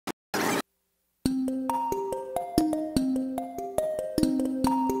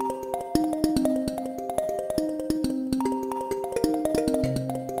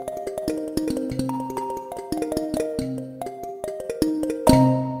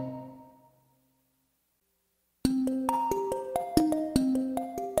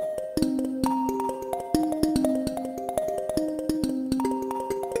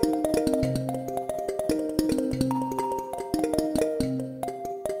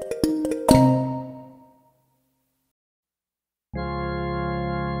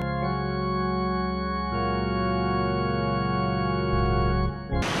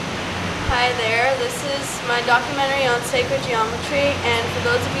my documentary on sacred geometry, and for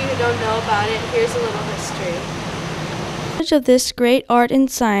those of you who don't know about it, here's a little history. Knowledge of this great art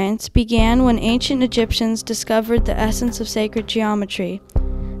and science began when ancient Egyptians discovered the essence of sacred geometry,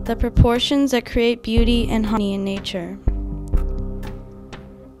 the proportions that create beauty and harmony in nature.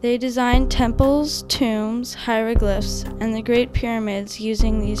 They designed temples, tombs, hieroglyphs, and the Great Pyramids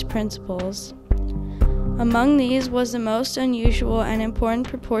using these principles. Among these was the most unusual and important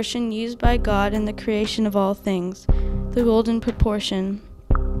proportion used by God in the creation of all things, the golden proportion.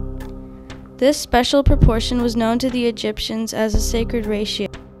 This special proportion was known to the Egyptians as a sacred ratio,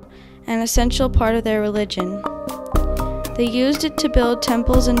 an essential part of their religion. They used it to build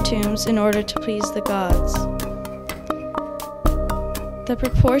temples and tombs in order to please the gods. The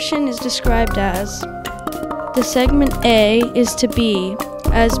proportion is described as the segment A is to B,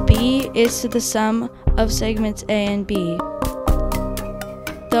 as B is to the sum of segments A and B.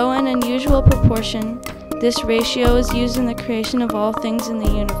 Though an unusual proportion, this ratio is used in the creation of all things in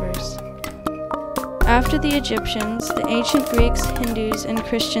the universe. After the Egyptians, the ancient Greeks, Hindus, and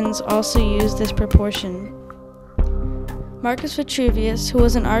Christians also used this proportion. Marcus Vitruvius, who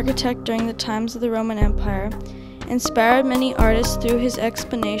was an architect during the times of the Roman Empire, inspired many artists through his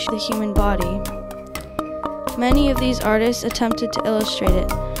explanation of the human body. Many of these artists attempted to illustrate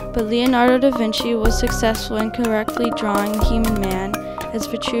it, but Leonardo da Vinci was successful in correctly drawing the human man as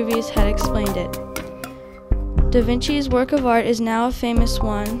Vitruvius had explained it. Da Vinci's work of art is now a famous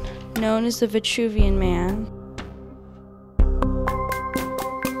one, known as the Vitruvian Man.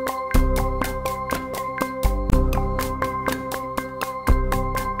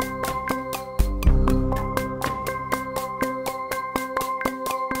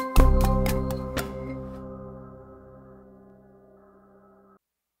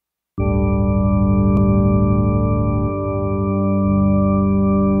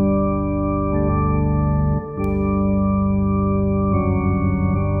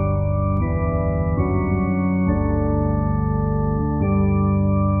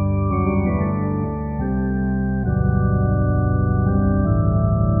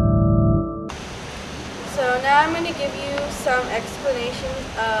 So now I'm going to give you some explanations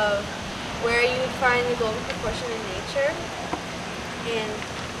of where you would find the golden proportion in nature. And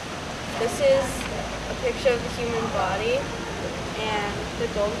this is a picture of the human body and the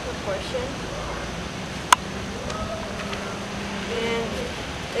golden proportion. And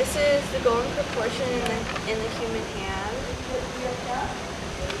this is the golden proportion in the human hand.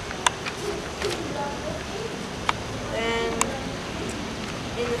 Then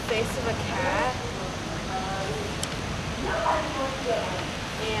in the face of a cat.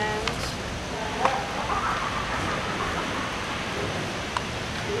 And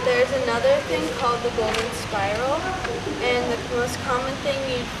there's another thing called the golden spiral, and the most common thing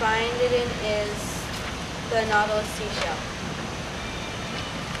you'd find it in is the nautilus seashell.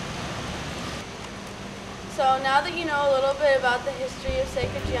 So now that you know a little bit about the history of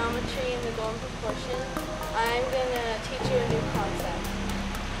sacred geometry and the golden proportion, I'm going to teach you a new concept.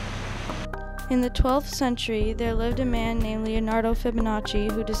 In the 12th century, there lived a man named Leonardo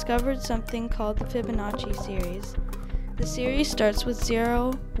Fibonacci who discovered something called the Fibonacci series. The series starts with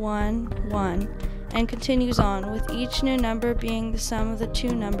 0, 1, 1, and continues on, with each new number being the sum of the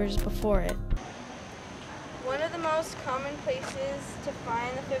two numbers before it. One of the most common places to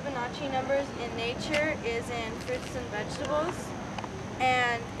find the Fibonacci numbers in nature is in fruits and vegetables.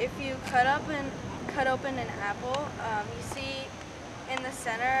 And if you cut open an apple, you see in the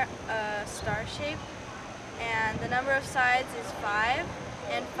center a star shape, and the number of sides is 5,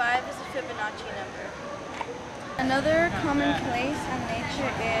 and 5 is a Fibonacci number. Another common place in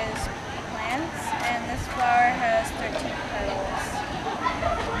nature is plants, and this flower has 13 petals.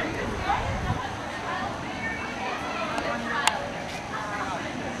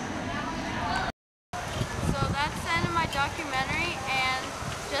 So that's the end of my documentary, and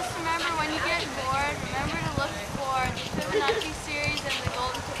just remember, when you get bored, remember to look for the Fibonacci series and the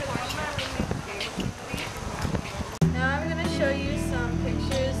golden proportion. Now I'm going to show you some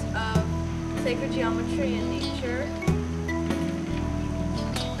pictures of sacred geometry in nature.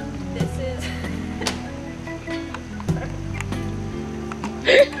 This is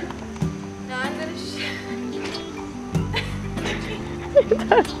now I'm going to show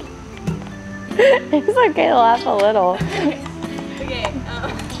It's okay to laugh a little. Okay,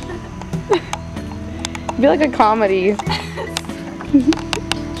 Be like a comedy. I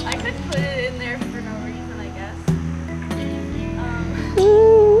could put it in there for no reason, I guess.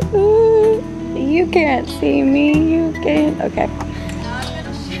 You can't see me, you can't. Okay.